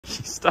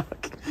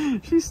stuck.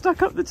 She's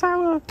stuck up the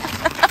tower.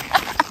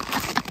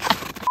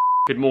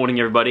 Good morning,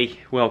 everybody.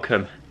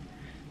 Welcome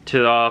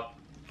to our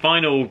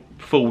final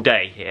full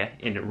day here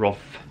in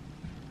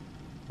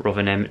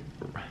Rovaniemi,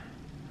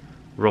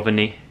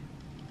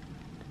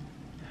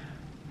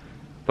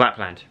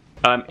 Lapland.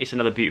 It's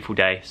another beautiful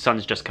day.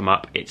 Sun's just come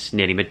up. It's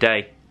nearly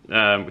midday,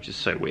 which is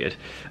so weird.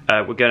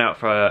 We're going out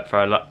for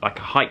a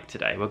hike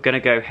today. We're going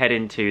to go head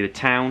into the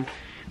town,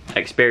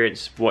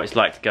 experience what it's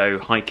like to go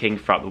hiking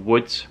throughout the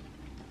woods.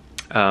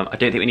 I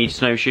don't think we need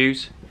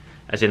snowshoes,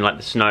 as in like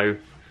the snow,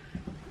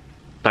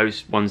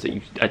 those ones that you,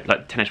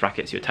 like tennis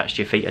rackets you attach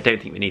to your feet. I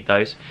don't think we need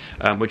those.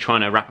 We're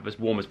trying to wrap up as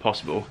warm as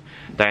possible.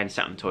 Diane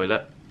sat on the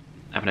toilet,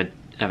 having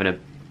a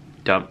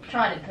dump.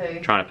 Trying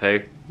to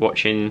poo.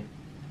 Watching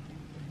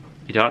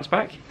your dance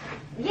back?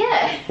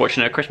 Yeah.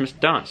 Watching her Christmas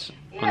dance.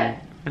 Yeah.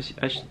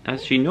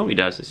 As she normally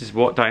does. This is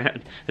what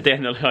Diane, the day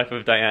in the life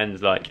of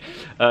Diane's like.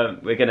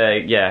 We're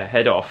gonna,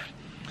 head off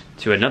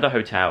to another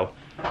hotel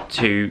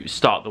to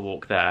start the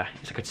walk there.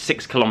 It's like a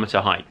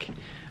 6-kilometer hike.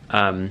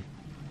 We're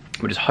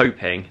just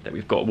hoping that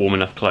we've got warm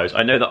enough clothes.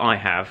 I know that I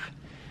have,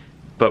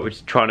 but we're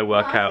just trying to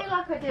work out. I feel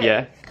like I do.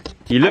 Yeah.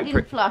 You look. I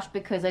didn't flush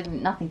because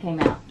nothing came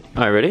out.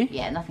 Oh really?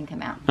 Yeah, nothing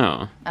came out.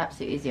 Oh.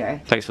 Absolutely zero.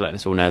 Thanks for letting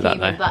us all know that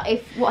though.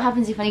 But what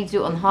happens if I need to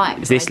do it on the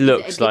hike? This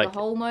looks like a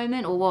whole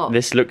moment or what?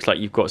 This looks like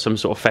you've got some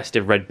sort of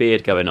festive red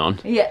beard going on.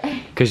 Yeah.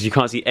 Because you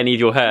can't see any of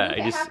your hair. Look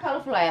at how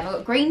colourful I am. I've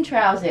got green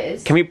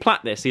trousers. Can we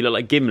plait this so you look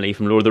like Gimli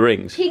from Lord of the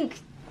Rings? Pink.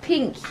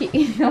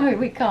 No,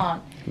 we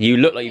can't. You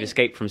look like you've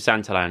escaped from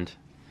Santaland,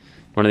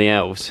 one of the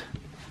elves.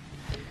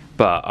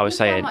 But I was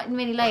saying, how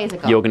many layers I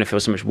got? You're going to feel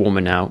so much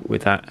warmer now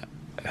with that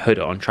hood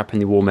on,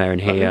 trapping the warm air in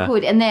here.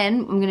 And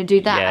then I'm going to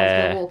do that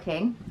as we're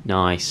walking.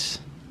 Nice.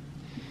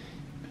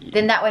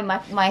 Then that way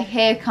my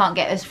hair can't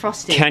get as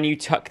frosty. Can you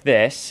tuck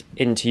this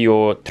into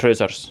your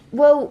trousers?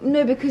 Well,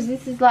 no, because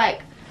this is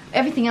like,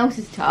 everything else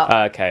is tucked.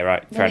 Okay,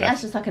 right, fair enough.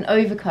 That's just like an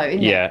overcoat,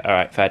 isn't it? Yeah,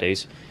 alright, fair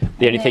dues.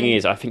 The only thing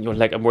is, I think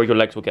I'm worried your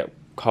legs will get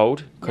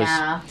cold, because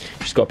I've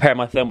just got a pair of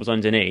my thermals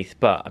underneath,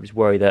 but I'm just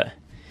worried that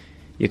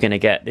you're going to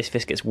get, if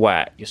this gets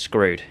wet, you're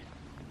screwed.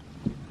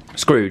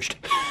 Scrooged.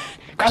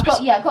 I've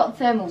got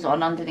thermals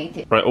on underneath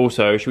it. Right,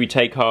 also, should we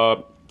take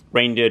our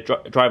reindeer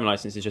driving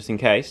licenses just in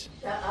case?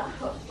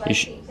 Are you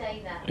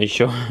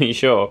sure? Are you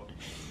sure?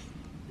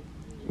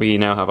 We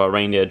now have our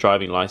reindeer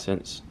driving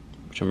license,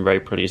 which I'm very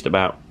pleased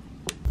about.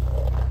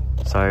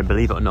 So,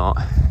 believe it or not,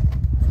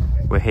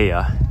 we're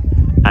here,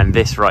 and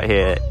this right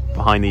here,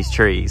 behind these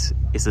trees,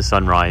 is the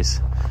sunrise.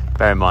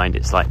 Bear in mind,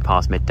 it's like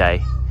past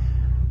midday.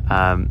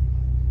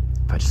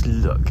 But just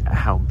look at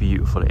how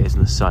beautiful it is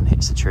when the sun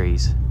hits the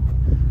trees.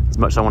 As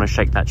much as I want to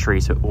shake that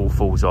tree so it all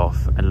falls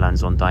off and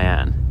lands on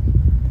Diane,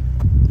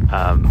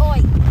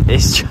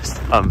 it's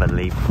just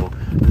unbelievable.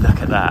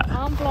 Look at that.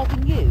 I'm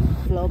vlogging you,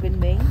 vlogging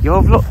me.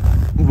 You're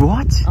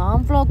what?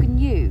 I'm vlogging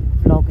you,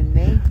 vlogging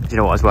me. Do you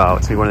know what as well?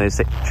 It's one of those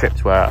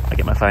trips where I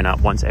get my phone out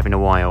once every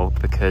while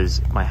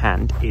because my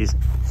hand is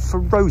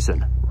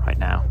frozen right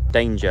now.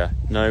 Danger,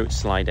 no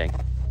sliding.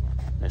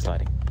 No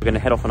sliding. We're going to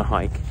head off on a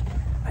hike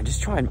and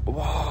just try and,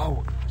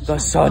 whoa, the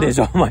sun is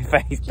on my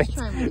face.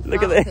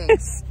 Look at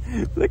this.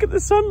 Look at the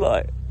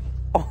sunlight.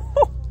 Oh.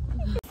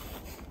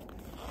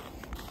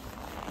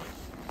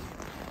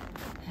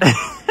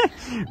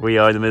 We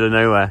are in the middle of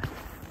nowhere.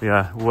 We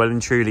are well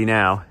and truly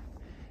now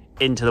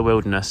into the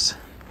wilderness,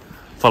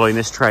 following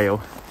this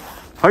trail,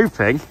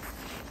 hoping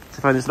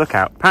to find this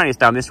lookout. Apparently it's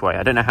down this way.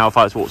 I don't know how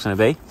far this walk's going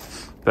to be,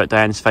 but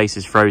Diane's face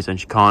is frozen.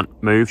 She can't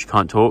move, she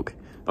can't talk.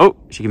 Oh,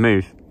 she can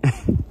move.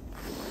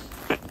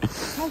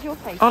 How's your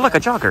face? Oh, like a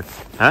jogger.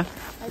 Huh?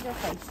 How's your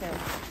face still?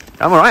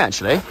 I'm alright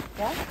actually.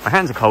 Yeah? My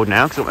hands are cold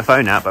now because I got my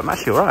phone out, but I'm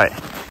actually alright.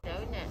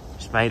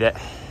 Just made it.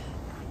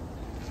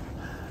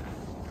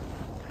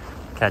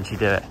 Can she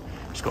do it?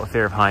 She's got a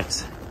fear of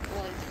heights.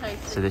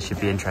 So this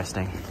should be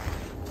interesting.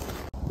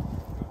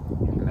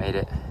 We made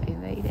it. We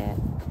made it.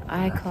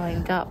 I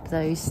climbed up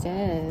those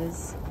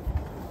stairs.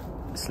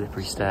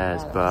 Slippery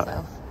stairs,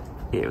 but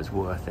it was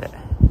worth it.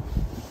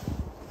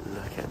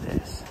 Look at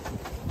this.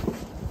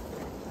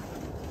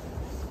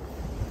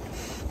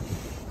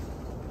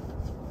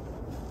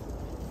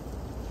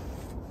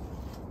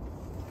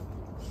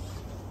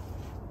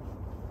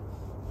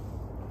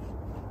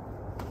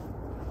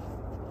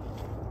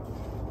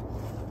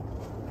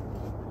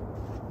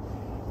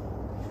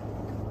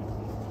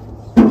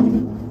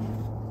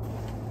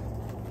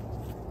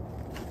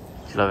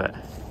 You love it?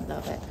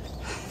 Love it.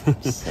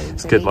 So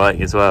it's good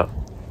lighting as well.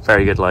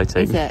 Very good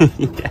lighting. Is it?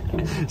 Yeah.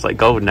 It's like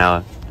golden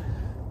hour.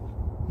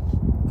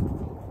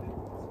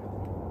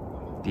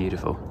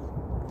 Beautiful.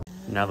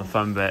 Now the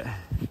fun bit.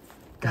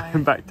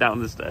 Going back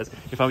down the stairs.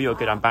 If I'm you, I'll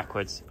go down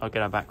backwards. I'll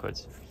go down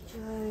backwards.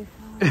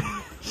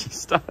 She's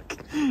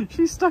stuck.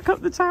 She's stuck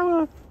up the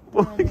tower.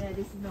 No,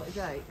 this is not a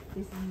joke.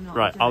 This is not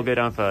right, a joke. I'll go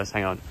down first.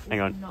 Hang on.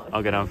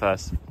 I'll go down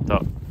first.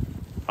 Stop.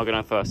 I'll go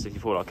down first. If you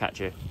fall, I'll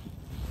catch you.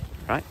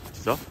 Right,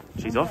 she's off.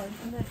 She's off.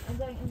 I'm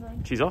going.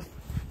 She's off.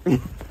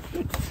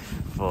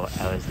 4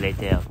 hours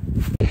later.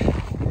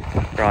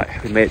 Right,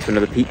 we made it to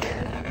another peak.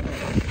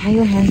 How are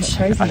your hands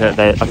frozen? I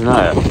don't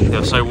know. They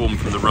were so warm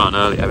from the run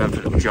earlier. I went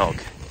for a little jog.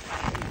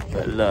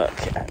 But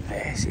look at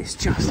this. It's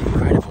just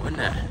incredible, isn't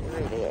it?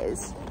 It really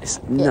is.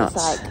 It's nuts.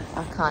 It's like,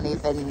 I can't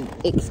even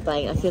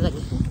explain. I feel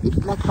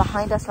like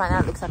behind us right now,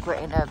 it looks like we're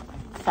in a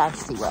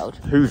fantasy world.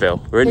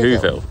 Whoville. We're in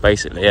Whoville,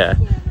 basically, yeah.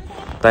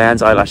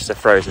 Diane's eyelashes are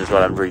frozen as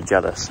well. I'm really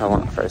jealous. I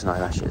want frozen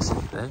eyelashes. Oh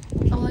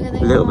my god,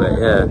 A little bit,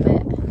 yeah.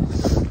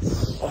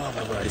 Oh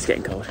my word, it's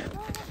getting cold.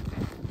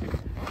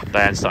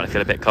 Diane's starting to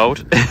feel a bit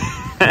cold.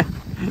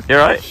 You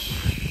alright?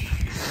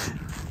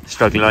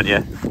 Struggling, aren't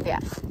you? Yeah.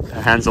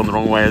 Her hand's on the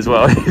wrong way as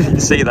well. You can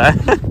see that.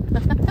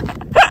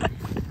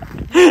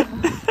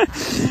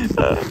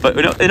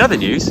 But in other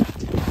news,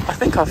 I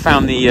think I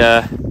found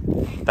the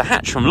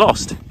hatch from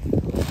Lost.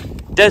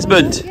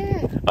 Desmond,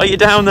 are you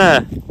down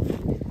there?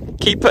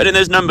 Keep putting in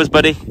those numbers,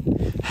 buddy.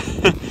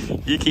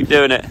 You keep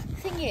doing it.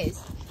 The thing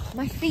is,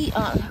 my feet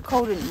aren't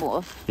cold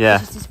anymore. Yeah.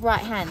 It's just this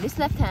right hand. This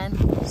left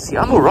hand. See,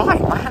 I'm all right.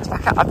 My hand's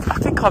back up. I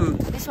think I'm.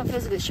 This one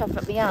feels a bit shoved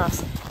up the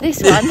arse.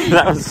 This one.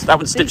 that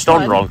one's stitched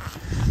on wrong.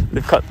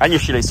 They've cut, and your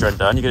shoelaces are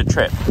undone. You're gonna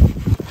trip.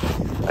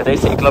 I don't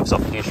take your gloves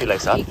off and your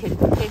shoelace up. You could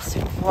piss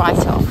right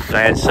off.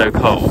 Diane's so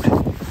cold.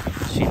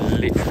 She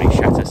literally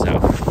shat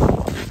herself.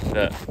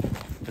 Look,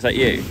 was that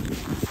you?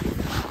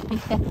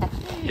 Yeah.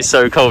 It's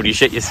so cold. You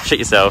shit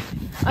yourself.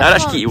 That'll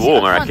actually keep you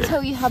warm, I reckon. I can't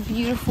tell you how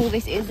beautiful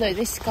this is. Though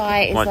this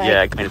sky is like.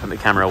 Yeah, I'm going to put the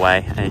camera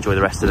away and enjoy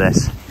the rest of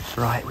this.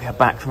 Right, we are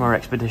back from our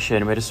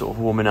expedition. We're just sort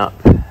of warming up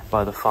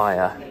by the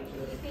fire,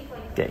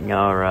 getting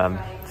our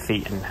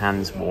feet and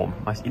hands warm.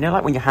 You know,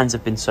 like when your hands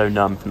have been so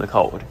numb from the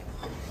cold,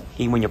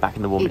 even when you're back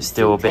in the warm, it's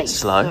still a bit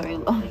slow. So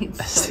long.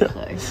 It's so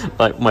slow.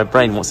 Like my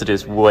brain wants to do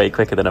this way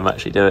quicker than I'm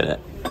actually doing it.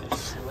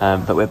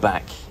 But we're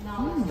back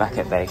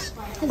at base.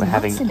 We're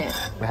having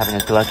a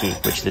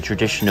gluggy, which is a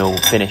traditional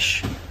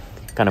Finnish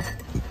kind of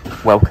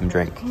welcome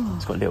drink.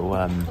 It's got little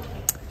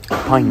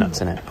pine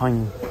nuts in it.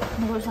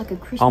 It's like a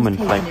Christmas almond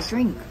cake flakes. and a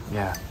drink.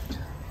 Yeah.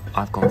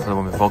 I've gone for the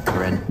one with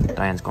vodka in.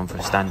 Diane's gone for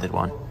a standard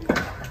one.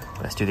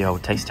 Let's do the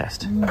old taste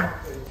test.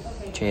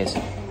 Cheers.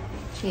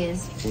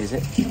 Cheers. Cheers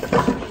it.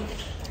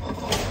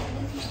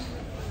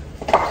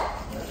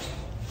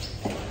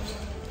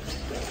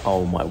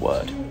 Oh my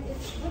word.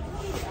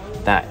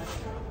 That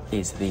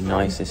is the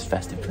nicest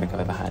festive drink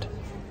I've ever had.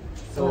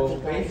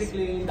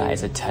 That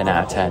is a 10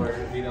 out of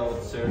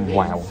 10.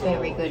 Wow.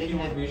 Very good, isn't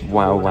it?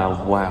 Wow,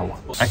 wow, wow.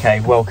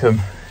 Okay, welcome.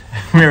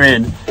 We're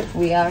in.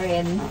 We are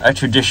in a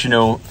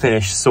traditional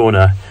Finnish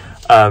sauna.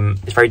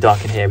 It's very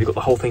dark in here. We've got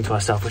the whole thing to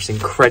ourselves, which is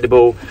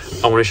incredible.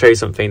 I want to show you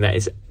something that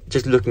is,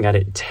 just looking at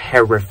it,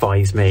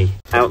 terrifies me.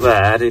 Out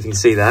there, I don't know if you can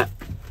see that,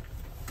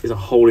 there's a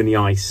hole in the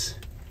ice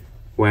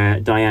where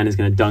Diane is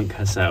going to dunk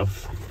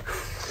herself.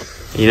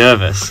 Are you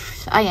nervous?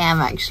 I am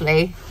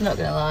actually, not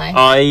gonna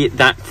lie.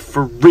 That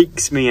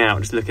freaks me out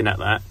just looking at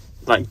that.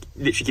 Like,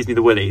 literally gives me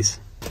the willies.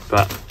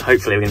 But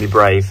hopefully we're gonna be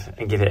brave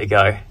and give it a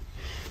go.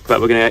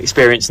 But we're gonna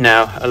experience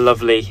now a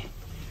lovely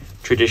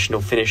traditional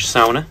Finnish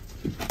sauna.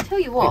 Tell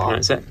you what,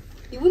 That's it.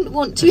 you wouldn't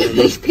want too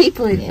many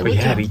people in here, But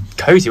yeah, it'd be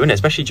cozy, wouldn't it?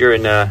 Especially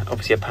during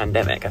obviously a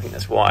pandemic. I think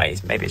that's why.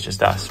 Maybe it's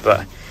just us,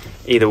 but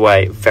either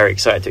way, very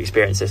excited to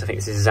experience this. I think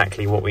this is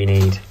exactly what we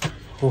need.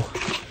 Oh,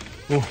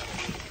 oh.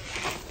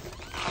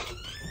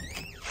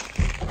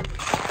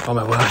 Oh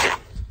my word.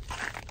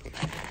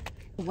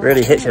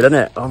 Really hits you, doesn't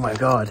it? Oh my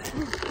god.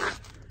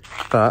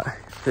 But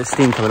there's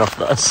steam coming off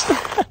of us.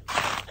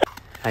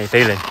 How you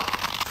feeling?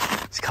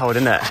 It's cold,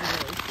 isn't it?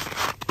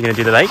 You gonna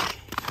do the lake?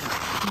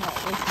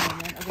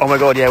 Oh my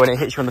god, yeah, when it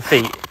hits you on the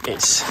feet,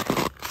 it's...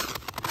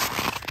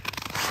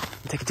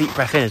 Take a deep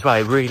breath in as well,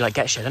 it really like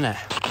gets you, doesn't it?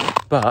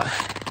 But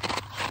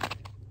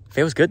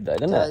feels good though,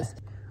 doesn't it?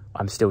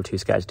 I'm still too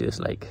scared to do this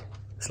lake.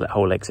 This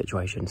whole lake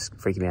situation is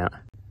freaking me out.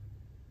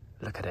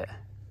 Look at it.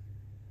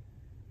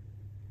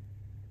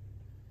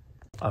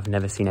 I've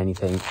never seen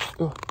anything.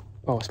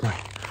 Oh, it's my...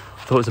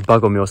 I thought it was a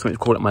bug on me or something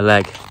crawled up my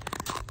leg.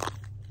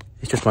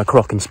 It's just my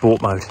croc in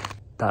sport mode.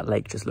 That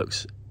lake just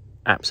looks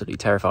absolutely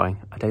terrifying.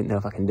 I don't know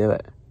if I can do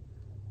it.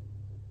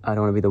 I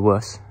don't want to be the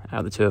worst out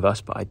of the two of us,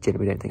 but I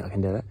genuinely don't think I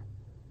can do it.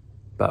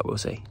 But we'll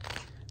see.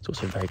 It's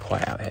also very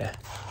quiet out here.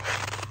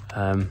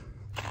 I'm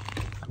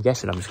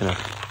guessing I'm just going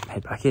to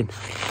head back in.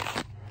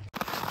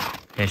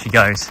 Here she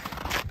goes.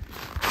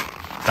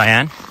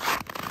 Diane,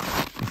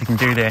 if you can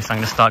do this, I'm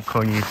going to start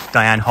calling you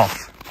Diane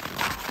Hoff.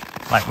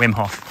 Like Wim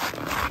Hof.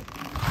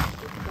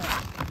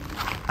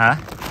 Huh?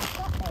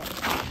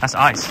 That's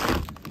ice.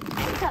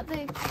 Is that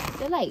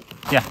the lake?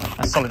 Yeah,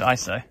 that's solid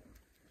ice though.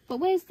 But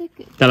where's the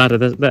ladder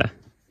there?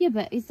 Yeah,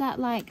 but is that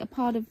like a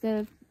part of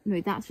the...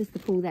 No, that's just the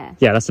pool there.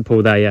 Yeah, that's the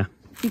pool there, yeah.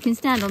 You can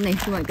stand on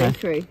this, you won't go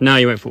through. No,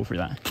 you won't fall through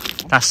that.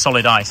 That's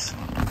solid ice.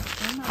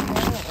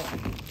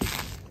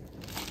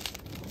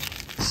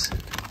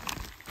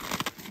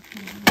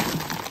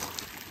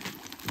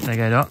 There you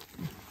go, Dot.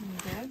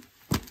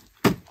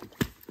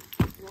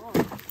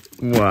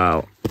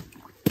 Wow.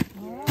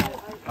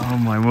 Oh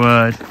my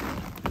word.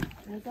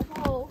 There's a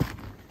hole.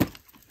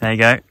 There you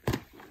go.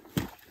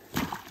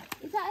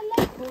 Is that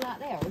a lake all out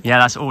there? Yeah,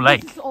 that's all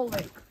lake. It's all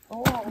lake.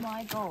 Oh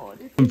my god.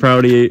 I'm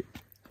proud of you.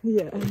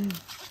 Yeah.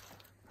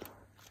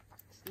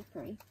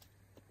 slippery.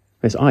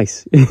 It's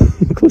ice.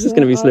 Of course it's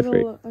going to be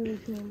slippery.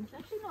 It's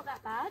actually not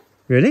that bad.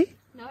 Really?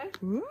 No.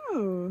 Whoa.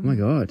 Oh my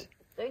god.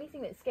 The only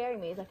thing that's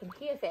scaring me is I can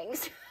hear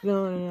things.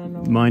 No.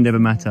 Mind never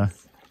matter.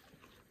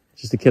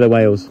 Just the killer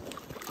whales.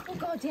 Oh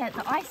god, yeah,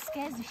 the ice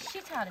scares the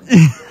shit out of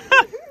me.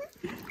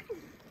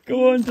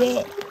 Go on,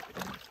 Dot.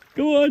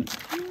 Go on.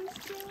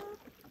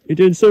 You're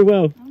doing so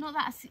well.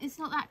 It's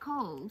not that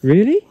cold.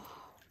 Really?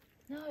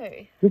 No.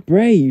 You're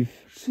brave.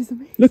 She's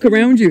amazing. Look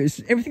around you.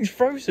 Everything's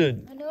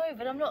frozen. I know,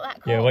 but I'm not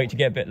that cold. Yeah, wait to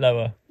get a bit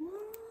lower.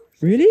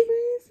 Really?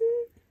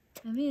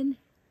 I'm in.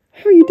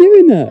 How are you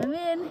doing that? I'm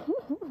in.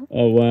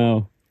 Oh,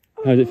 wow.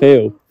 How does it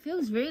feel?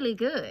 Feels really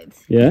good.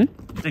 Yeah?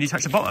 Did you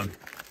touch the bottom?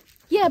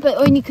 Yeah, but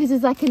only because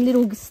there's like a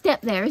little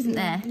step there, isn't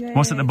there? Yeah,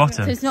 What's at the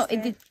bottom? So it's not. I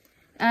don't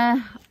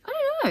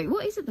know.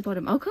 What is at the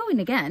bottom? I'll go in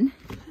again.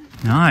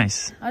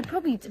 Nice. I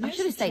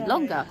should have stayed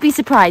longer. Be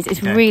surprised.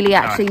 It's really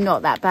actually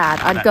not that bad.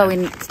 I'd go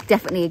in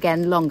definitely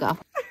again longer.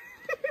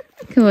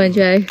 Come on,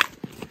 Joe.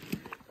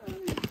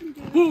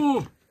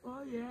 Oh,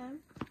 Oh, yeah.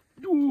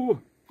 oh.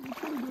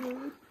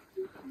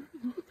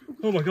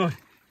 Oh my god.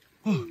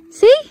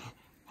 See?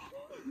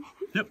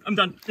 Yep, I'm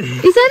done.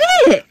 Is that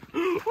it?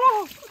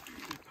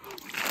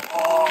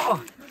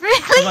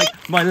 Really?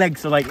 My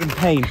legs are like in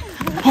pain.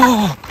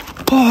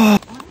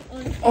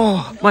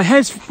 Oh, my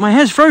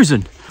hair's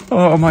frozen.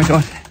 Oh my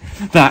god.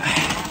 That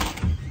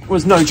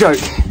was no joke.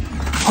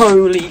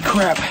 Holy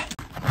crap.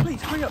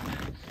 Please hurry up.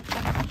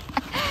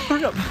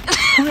 Hurry up.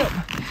 Hurry up.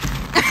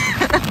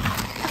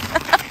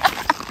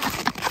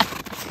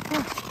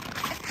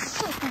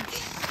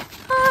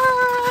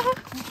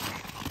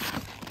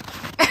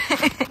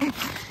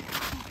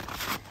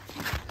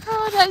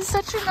 Oh, that's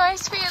such a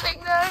nice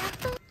feeling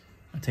though.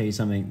 I'll tell you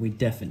something, we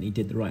definitely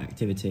did the right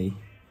activity.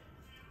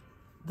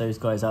 Those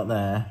guys out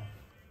there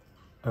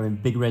are in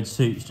big red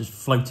suits just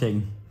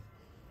floating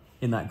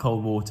in that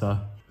cold water.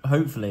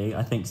 Hopefully,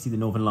 I think, see the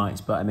Northern Lights,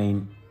 but I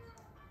mean,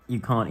 you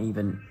can't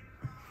even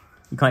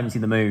see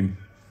the moon.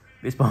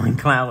 It's behind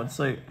clouds,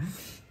 so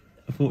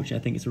unfortunately I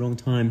think it's the wrong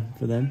time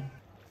for them.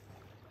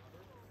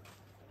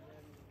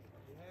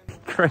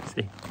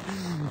 Crazy.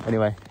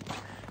 Anyway,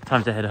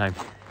 time to head home.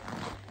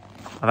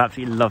 I've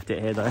absolutely loved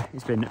it here though.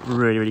 It's been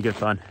really, really good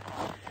fun.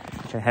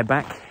 Should I head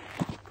back?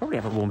 Probably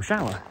have a warm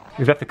shower.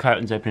 We've left the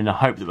curtains open in the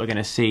hope that we're going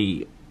to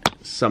see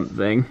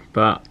something,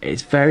 but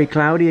it's very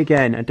cloudy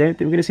again. I don't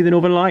think we're going to see the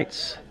Northern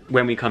Lights.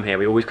 When we come here,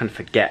 we always kind of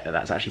forget that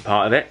that's actually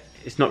part of it.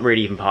 It's not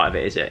really even part of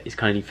it, is it? It's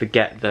kind of, you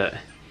forget that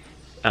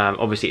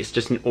obviously it's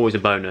just always a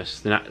bonus.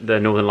 The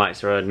Northern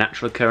Lights are a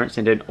natural occurrence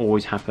and don't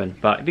always happen,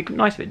 but it'd be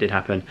nice if it did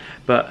happen.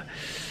 But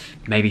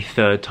maybe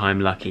third time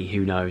lucky,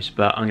 who knows.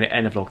 But I'm going to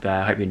end the vlog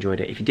there. I hope you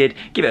enjoyed it. If you did,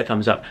 give it a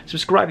thumbs up.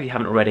 Subscribe if you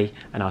haven't already,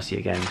 and I'll see you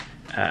again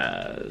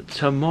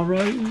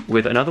tomorrow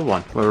with another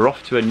one. We're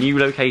off to a new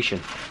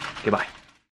location. Goodbye.